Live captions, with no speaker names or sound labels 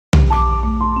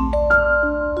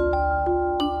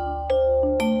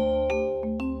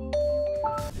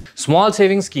Small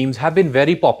savings schemes have been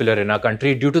very popular in our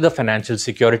country due to the financial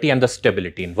security and the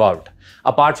stability involved.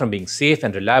 Apart from being safe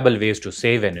and reliable ways to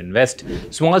save and invest,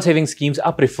 small savings schemes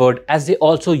are preferred as they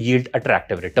also yield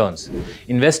attractive returns.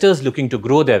 Investors looking to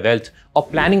grow their wealth or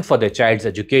planning for their child's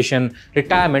education,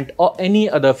 retirement, or any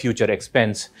other future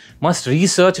expense must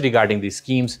research regarding these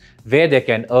schemes where they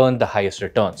can earn the highest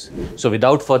returns. So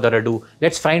without further ado,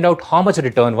 let's find out how much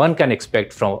return one can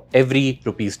expect from every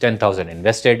rupees 10,000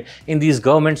 invested in these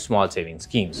government small savings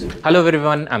schemes. Hello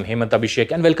everyone, I'm Hemant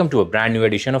Abhishek and welcome to a brand new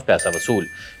edition of Paisa Wasool,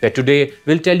 where today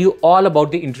we'll tell you all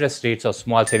about the interest rates of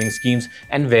small savings schemes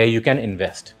and where you can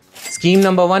invest. Scheme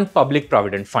number 1, Public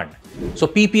Provident Fund. So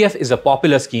PPF is a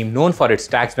popular scheme known for its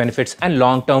tax benefits and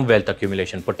long-term wealth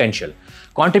accumulation potential.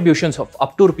 Contributions of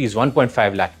up to rupees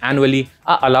 1.5 lakh annually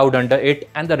are allowed under it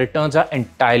and the returns are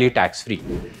entirely tax-free.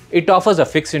 It offers a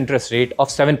fixed interest rate of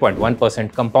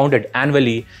 7.1% compounded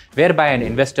annually, whereby an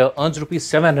investor earns rupees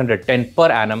 710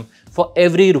 per annum for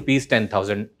every rupees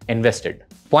 10,000 invested.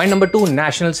 Point number 2,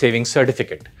 National Savings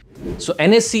Certificate. So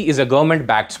NSC is a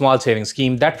government-backed small savings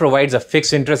scheme that provides a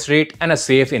fixed interest rate and a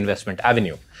safe investment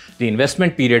avenue. The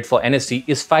investment period for NSC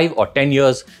is 5 or 10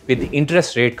 years with the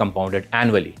interest rate compounded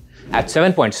annually. At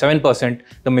 7.7%,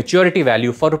 the maturity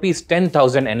value for rupees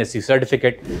 10,000 NSC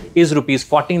certificate is rupees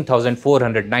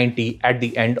 14,490 at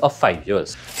the end of 5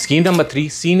 years. Scheme number 3,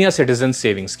 Senior Citizen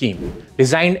Savings Scheme.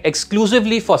 Designed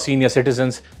exclusively for senior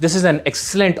citizens, this is an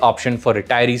excellent option for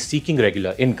retirees seeking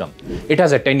regular income. It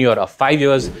has a tenure of 5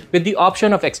 years with the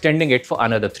option of extending it for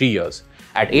another 3 years.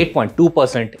 At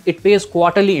 8.2%, it pays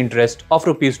quarterly interest of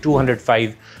rupees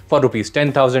 205 for rupees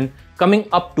 10,000, coming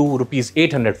up to rupees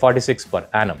 846 per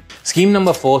annum. Scheme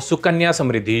number 4, Sukanya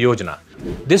Samriddhi Yojana.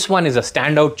 This one is a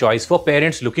standout choice for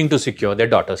parents looking to secure their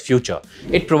daughter's future.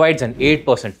 It provides an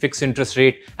 8% fixed interest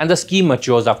rate and the scheme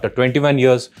matures after 21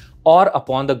 years or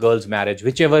upon the girl's marriage,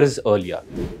 whichever is earlier.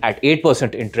 At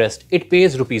 8% interest, it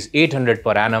pays rupees 800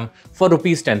 per annum for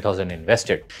rupees 10,000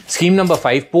 invested. Scheme number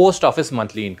 5, Post Office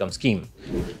Monthly Income Scheme.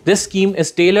 This scheme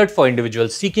is tailored for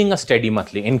individuals seeking a steady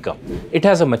monthly income. It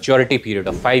has a maturity period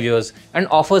of 5 years and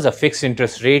offers a fixed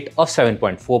interest rate of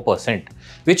 7.4%,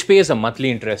 which pays a monthly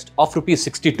interest of rupees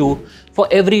 62 for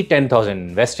every 10,000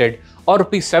 invested or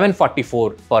rupees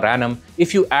 744 per annum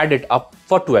if you add it up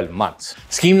for 12 months.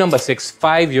 Scheme number 6,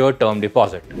 5-year term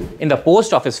deposit. In the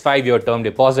post office 5-year term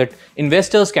deposit,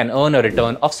 investors can earn a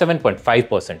return of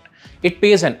 7.5%. It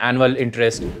pays an annual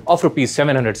interest of rupees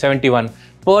 771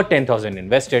 per 10,000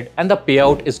 invested and the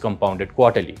payout is compounded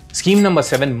quarterly. Scheme number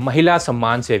 7, Mahila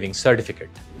Samman Savings Certificate.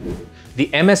 The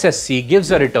MSSC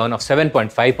gives a return of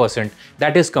 7.5%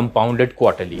 that is compounded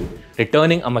quarterly,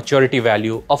 returning a maturity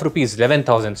value of rupees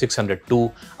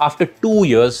 11,602 after 2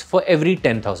 years for every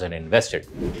 10,000 invested.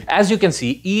 As you can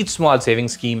see, each small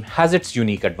savings scheme has its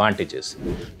unique advantages.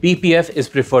 PPF is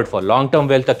preferred for long-term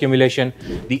wealth accumulation,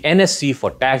 the NSC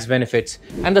for tax benefits,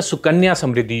 and the Sukanya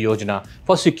Samriddhi Yojana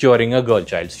for securing a girl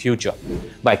child's future.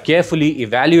 By carefully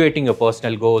evaluating your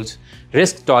personal goals,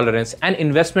 risk tolerance, and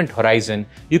investment horizon,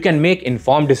 you can make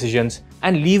informed decisions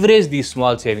and leverage these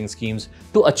small saving schemes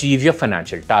to achieve your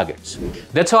financial targets.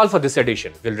 That's all for this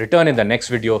edition. We'll return in the next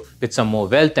video with some more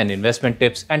wealth and investment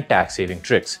tips and tax saving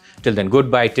tricks. Till then,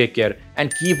 goodbye, take care,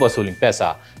 and keep wasooling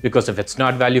paisa, because if it's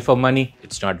not value for money,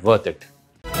 it's not worth it.